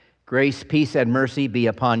Grace, peace, and mercy be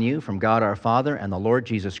upon you from God our Father and the Lord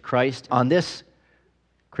Jesus Christ on this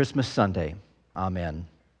Christmas Sunday. Amen.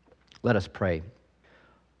 Let us pray.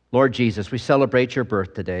 Lord Jesus, we celebrate your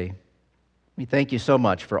birth today. We thank you so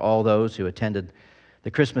much for all those who attended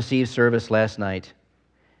the Christmas Eve service last night.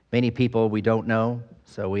 Many people we don't know,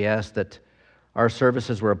 so we ask that our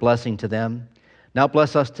services were a blessing to them. Now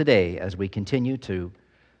bless us today as we continue to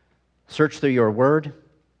search through your word,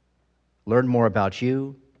 learn more about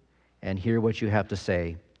you, and hear what you have to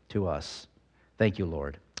say to us. Thank you,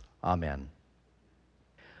 Lord. Amen.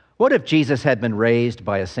 What if Jesus had been raised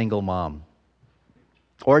by a single mom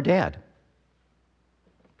or dad?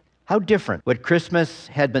 How different would Christmas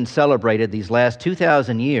had been celebrated these last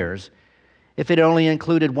 2,000 years if it only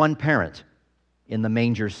included one parent in the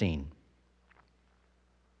manger scene?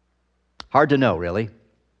 Hard to know, really.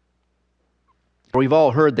 We've all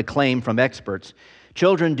heard the claim from experts.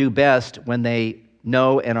 Children do best when they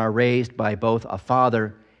know and are raised by both a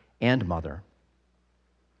father and mother.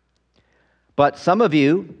 But some of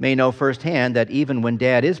you may know firsthand that even when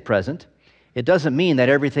dad is present, it doesn't mean that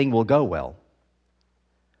everything will go well.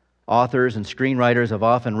 Authors and screenwriters have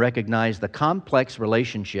often recognized the complex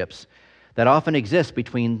relationships that often exist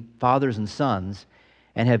between fathers and sons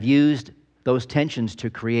and have used those tensions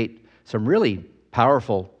to create some really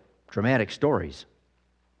powerful, dramatic stories.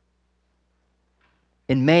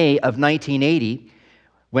 In May of 1980,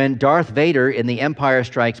 when Darth Vader in The Empire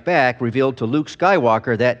Strikes Back revealed to Luke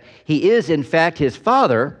Skywalker that he is in fact his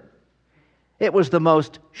father, it was the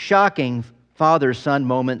most shocking father-son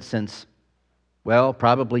moment since, well,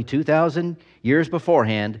 probably 2,000 years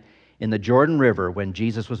beforehand in the Jordan River when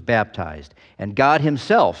Jesus was baptized. And God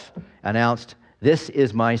himself announced, "This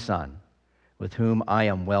is my son, with whom I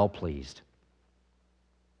am well pleased."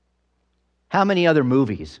 How many other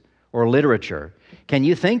movies or literature can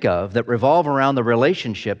you think of that revolve around the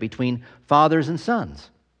relationship between fathers and sons?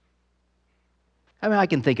 I mean, I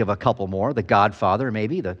can think of a couple more. The Godfather,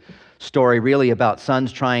 maybe, the story really about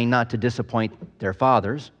sons trying not to disappoint their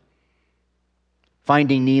fathers.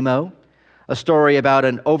 Finding Nemo, a story about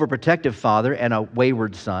an overprotective father and a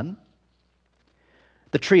wayward son.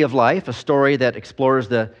 The Tree of Life, a story that explores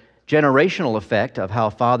the generational effect of how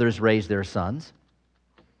fathers raise their sons.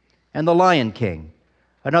 And The Lion King,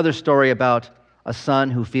 another story about a son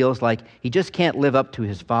who feels like he just can't live up to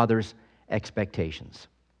his father's expectations.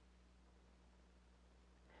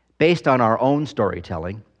 Based on our own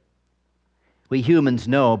storytelling, we humans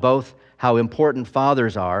know both how important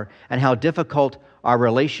fathers are and how difficult our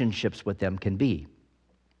relationships with them can be.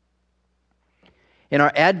 In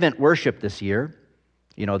our Advent worship this year,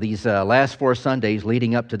 these last 4 Sundays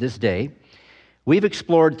leading up to this day, we've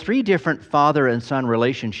explored 3 different father and son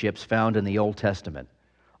relationships found in the Old Testament,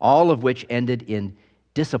 all of which ended in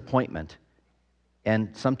disappointment and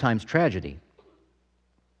sometimes tragedy.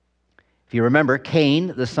 If you remember, Cain,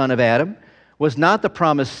 the son of Adam, was not the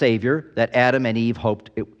promised Savior that Adam and Eve hoped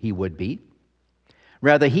he would be.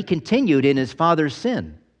 Rather, he continued in his father's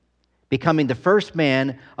sin, becoming the first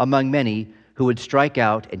man among many who would strike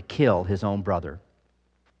out and kill his own brother.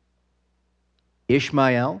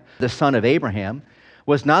 Ishmael, the son of Abraham,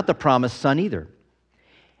 was not the promised son either.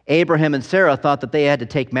 Abraham and Sarah thought that they had to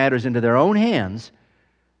take matters into their own hands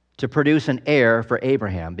to produce an heir for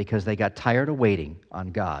Abraham because they got tired of waiting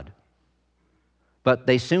on God. But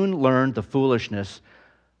they soon learned the foolishness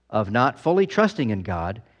of not fully trusting in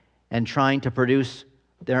God and trying to produce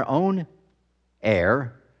their own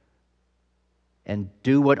heir and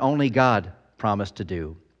do what only God promised to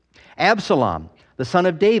do. Absalom, the son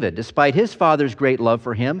of David, despite his father's great love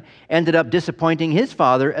for him, ended up disappointing his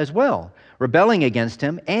father as well, rebelling against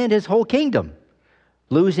him and his whole kingdom,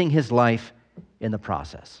 losing his life in the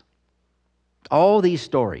process. All these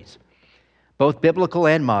stories, both biblical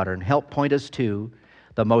and modern, help point us to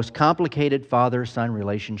the most complicated father-son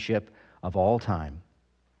relationship of all time.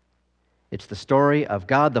 It's the story of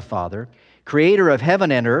God the Father, creator of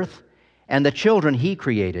heaven and earth, and the children he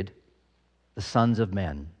created, the sons of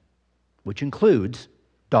men, which includes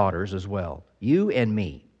daughters as well, you and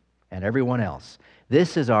me and everyone else.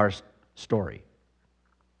 This is our story.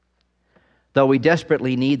 Though we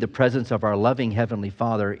desperately need the presence of our loving Heavenly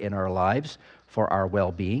Father in our lives for our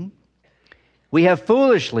well-being, we have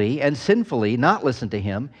foolishly and sinfully not listened to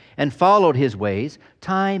Him and followed His ways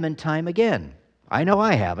time and time again. I know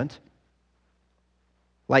I haven't.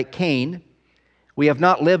 Like Cain, we have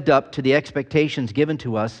not lived up to the expectations given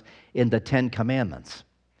to us in the 10 Commandments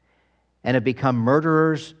and have become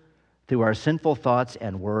murderers through our sinful thoughts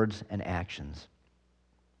and words and actions.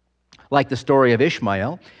 Like the story of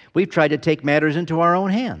Ishmael, we've tried to take matters into our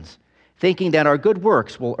own hands, thinking that our good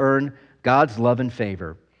works will earn God's love and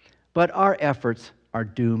favor, but our efforts are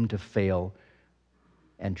doomed to fail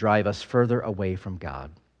and drive us further away from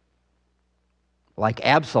God. Like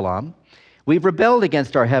Absalom, we've rebelled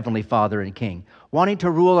against our Heavenly Father and King, wanting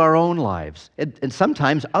to rule our own lives and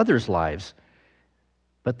sometimes others' lives.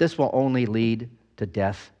 But this will only lead to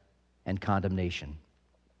death and condemnation.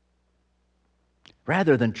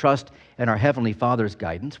 Rather than trust in our Heavenly Father's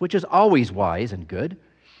guidance, which is always wise and good,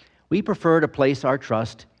 we prefer to place our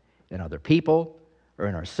trust in other people or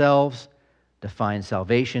in ourselves to find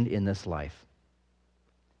salvation in this life.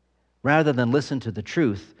 Rather than listen to the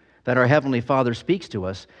truth that our Heavenly Father speaks to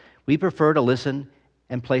us, we prefer to listen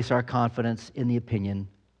and place our confidence in the opinion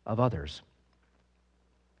of others.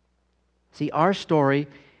 See, our story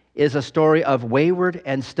is a story of wayward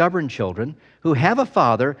and stubborn children who have a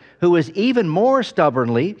Father who is even more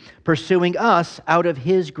stubbornly pursuing us out of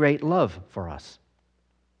His great love for us.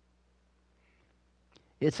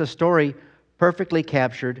 It's a story perfectly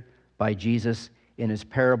captured by Jesus in His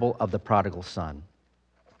parable of the prodigal son.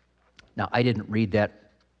 Now, I didn't read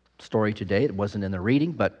that story today. It wasn't in the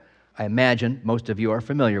reading, but I imagine most of you are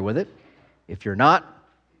familiar with it. If you're not,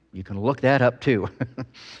 you can look that up too.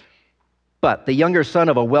 But the younger son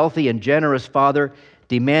of a wealthy and generous father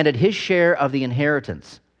demanded his share of the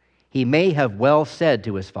inheritance. He may have well said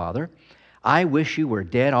to his father, "I wish you were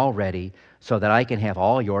dead already so that I can have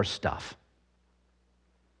all your stuff."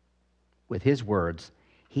 With his words,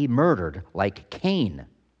 he murdered like Cain.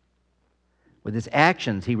 With his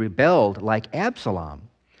actions, he rebelled like Absalom.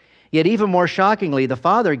 Yet even more shockingly, the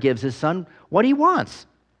father gives his son what he wants.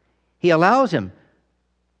 He allows him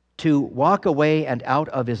to walk away and out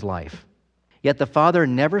of his life. Yet the father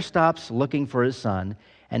never stops looking for his son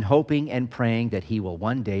and hoping and praying that he will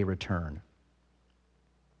one day return.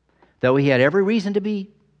 Though he had every reason to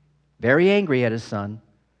be very angry at his son,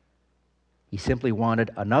 he simply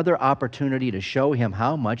wanted another opportunity to show him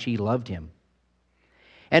how much he loved him.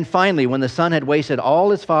 And finally, when the son had wasted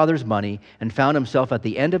all his father's money and found himself at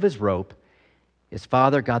the end of his rope, his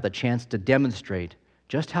father got the chance to demonstrate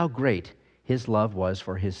just how great his love was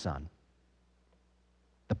for his son.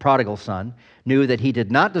 The prodigal son knew that he did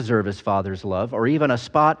not deserve his father's love or even a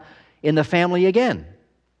spot in the family again.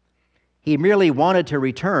 He merely wanted to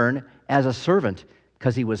return as a servant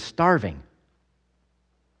because he was starving.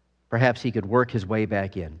 Perhaps he could work his way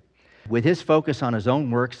back in. With his focus on his own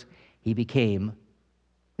works, he became,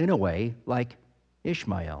 in a way, like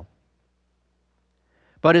Ishmael.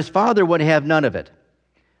 But his father would have none of it.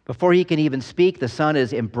 Before he can even speak, the son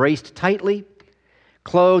is embraced tightly,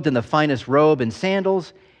 clothed in the finest robe and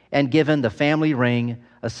sandals, and given the family ring,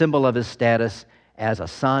 a symbol of his status as a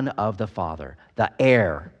son of the father, the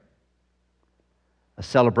heir. A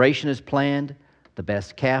celebration is planned. The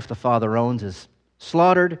best calf the father owns is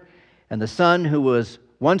slaughtered, and the son who was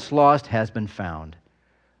once lost has been found.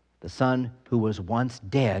 The son who was once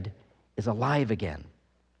dead is alive again.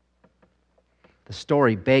 The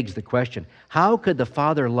story begs the question, how could the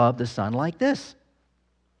father love the son like this?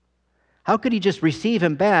 How could he just receive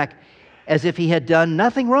him back as if he had done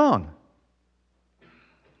nothing wrong?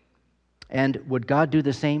 And would God do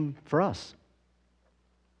the same for us?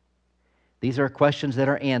 These are questions that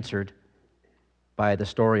are answered by the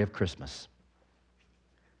story of Christmas.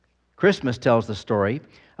 Christmas tells the story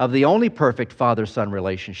of the only perfect father-son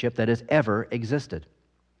relationship that has ever existed.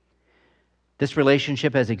 This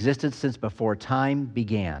relationship has existed since before time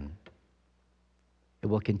began. It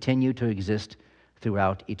will continue to exist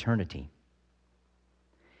throughout eternity.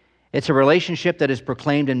 It's a relationship that is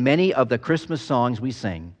proclaimed in many of the Christmas songs we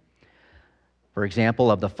sing. For example,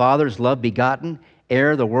 of the Father's love begotten,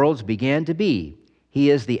 ere the worlds began to be. He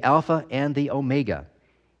is the Alpha and the Omega.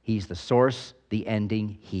 He's the source, the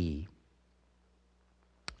ending, He.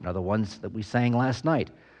 Now the ones that we sang last night.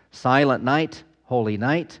 Silent night, holy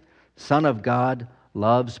night, Son of God,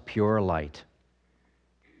 love's pure light.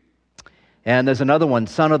 And there's another one,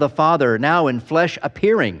 Son of the Father, now in flesh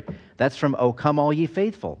appearing. That's from O Come All Ye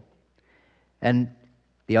Faithful. And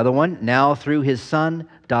the other one, now through His Son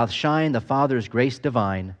doth shine the Father's grace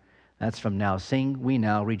divine. That's from Now Sing We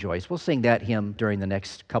Now Rejoice. We'll sing that hymn during the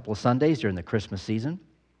next couple of Sundays during the Christmas season.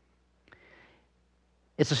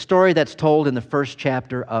 It's a story that's told in the first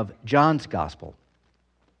chapter of John's Gospel.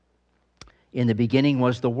 In the beginning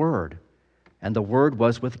was the Word, and the Word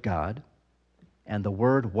was with God, and the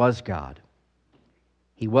Word was God.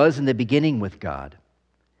 He was in the beginning with God,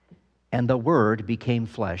 and the Word became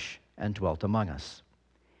flesh and dwelt among us.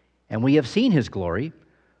 And we have seen His glory,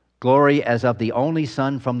 glory as of the only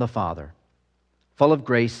Son from the Father, full of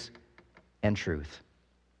grace and truth.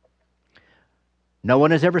 No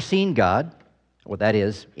one has ever seen God, or that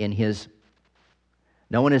is,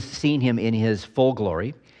 no one has seen Him in His full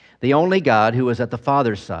glory. the only God who is at the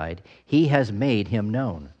Father's side. He has made him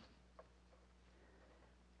known.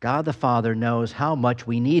 God the Father knows how much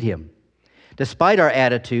we need him, despite our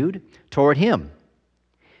attitude toward him.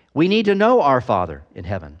 We need to know our Father in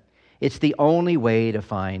heaven. It's the only way to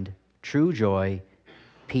find true joy,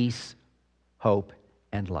 peace, hope,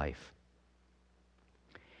 and life.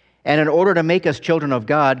 And in order to make us children of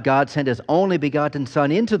God, God sent his only begotten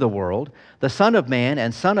Son into the world, the Son of Man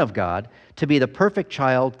and Son of God, to be the perfect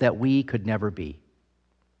child that we could never be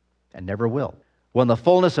and never will. When the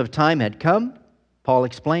fullness of time had come, Paul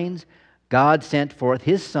explains, God sent forth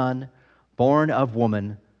his Son, born of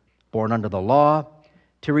woman, born under the law,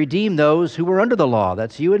 to redeem those who were under the law.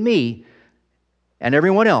 That's you and me and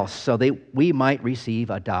everyone else, so that we might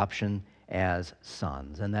receive adoption as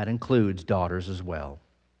sons. And that includes daughters as well.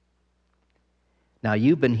 Now,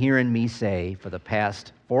 you've been hearing me say for the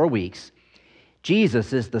past 4 weeks,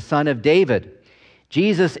 Jesus is the son of David.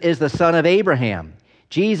 Jesus is the son of Abraham.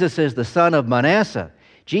 Jesus is the son of Manasseh.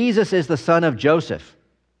 Jesus is the son of Joseph.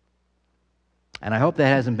 And I hope that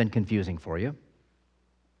hasn't been confusing for you.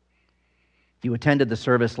 If you attended the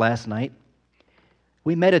service last night,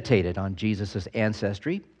 we meditated on Jesus'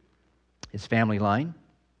 ancestry, his family line.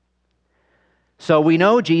 So we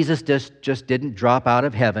know Jesus just didn't drop out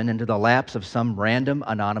of heaven into the laps of some random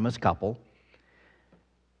anonymous couple.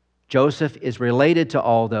 Joseph is related to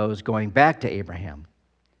all those going back to Abraham.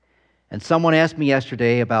 And someone asked me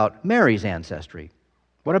yesterday about Mary's ancestry.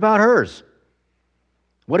 What about hers?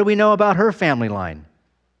 What do we know about her family line?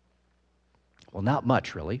 Well, not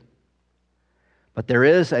much, really. But there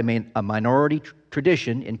is a minority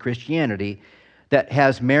tradition in Christianity that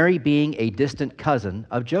has Mary being a distant cousin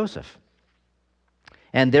of Joseph.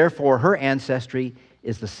 And therefore, her ancestry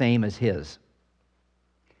is the same as his.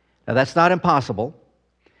 Now, that's not impossible,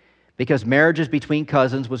 because marriages between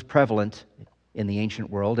cousins was prevalent in the ancient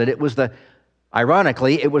world, and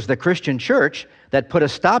ironically, it was the Christian church that put a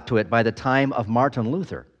stop to it by the time of Martin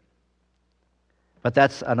Luther. But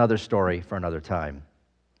that's another story for another time.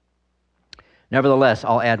 Nevertheless,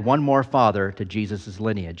 I'll add one more father to Jesus'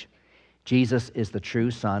 lineage. Jesus is the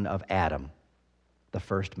true son of Adam, the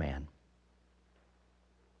first man.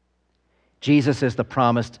 Jesus is the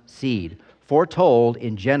promised seed, foretold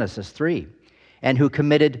in Genesis 3, and who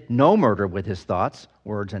committed no murder with his thoughts,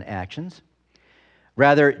 words, and actions.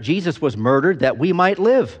 Rather, Jesus was murdered that we might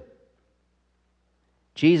live.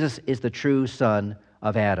 Jesus is the true son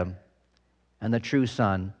of Adam and the true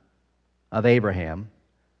son of Abraham,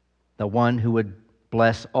 the one who would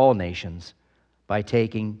bless all nations by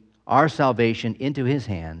taking our salvation into his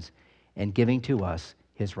hands and giving to us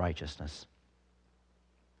his righteousness.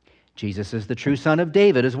 Jesus is the true son of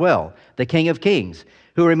David as well, the King of Kings,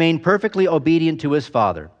 who remained perfectly obedient to his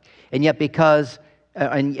Father, and yet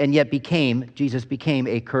Jesus became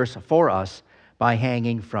a curse for us by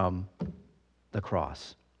hanging from the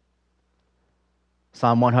cross.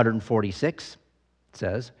 Psalm 146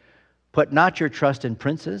 says, "Put not your trust in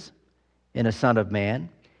princes, in a son of man,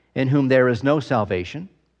 in whom there is no salvation.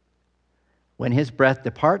 When his breath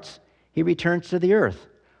departs, he returns to the earth.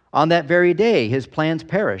 On that very day, his plans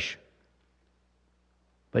perish."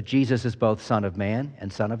 But Jesus is both Son of Man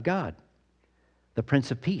and Son of God, the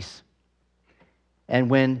Prince of Peace. And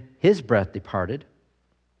when his breath departed,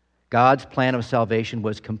 God's plan of salvation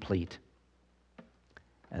was complete.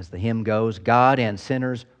 As the hymn goes, God and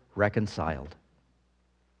sinners reconciled.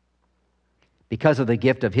 Because of the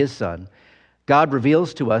gift of his Son, God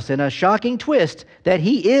reveals to us in a shocking twist that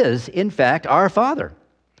he is, in fact, our Father,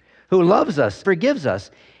 who loves us, forgives us,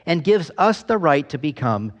 and gives us the right to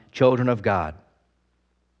become children of God.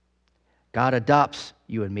 God adopts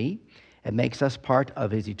you and me and makes us part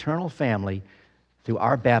of his eternal family through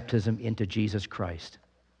our baptism into Jesus Christ.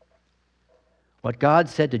 What God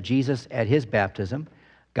said to Jesus at his baptism,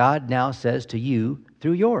 God now says to you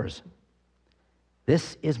through yours.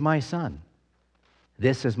 This is my son.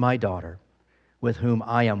 This is my daughter, with whom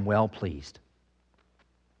I am well pleased.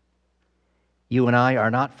 You and I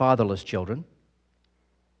are not fatherless children.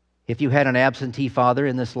 If you had an absentee father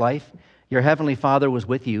in this life, your heavenly Father was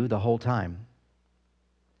with you the whole time.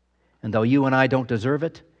 And though you and I don't deserve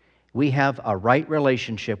it, we have a right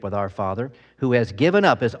relationship with our Father, who has given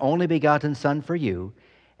up his only begotten Son for you,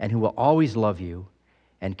 and who will always love you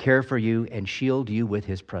and care for you and shield you with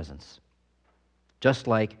his presence, just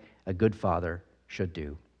like a good father should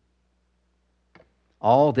do.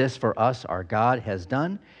 All this for us our God has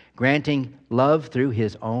done, granting love through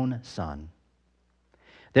his own Son.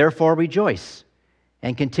 Therefore rejoice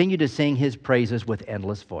and continue to sing his praises with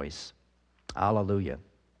endless voice. Alleluia.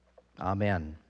 Amen.